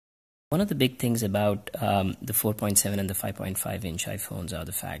One of the big things about the 4.7 and the 5.5 inch iPhones are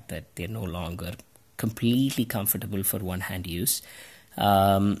the fact that they're no longer completely comfortable for one-hand use.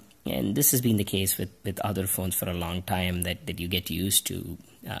 And this has been the case with other phones for a long time, that you get used to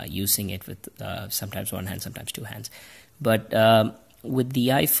using it with sometimes one hand, sometimes two hands. But with the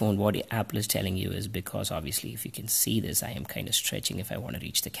iPhone, what Apple is telling you is, because obviously if you can see this, I am kind of stretching if I want to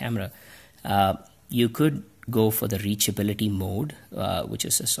reach the camera. You could go for the reachability mode, which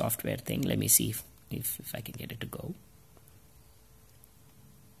is a software thing. Let me see if I can get it to go.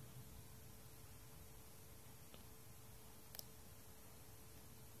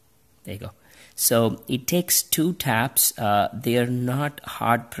 There you go. So it takes 2 taps. They are not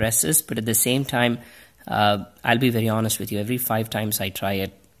hard presses, but at the same time, I'll be very honest with you, every 5 times I try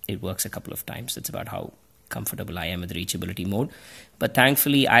it, it works a couple of times. That's about how comfortable I am with reachability mode. But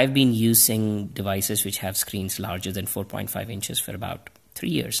thankfully, I've been using devices which have screens larger than 4.5 inches for about 3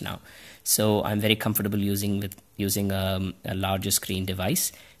 years now. So I'm very comfortable using a larger screen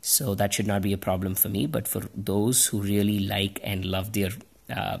device. So that should not be a problem for me. But for those who really like and love their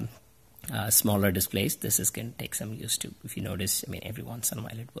smaller displays, this is going to take some use to. If you notice, I mean, every once in a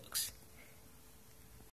while it works.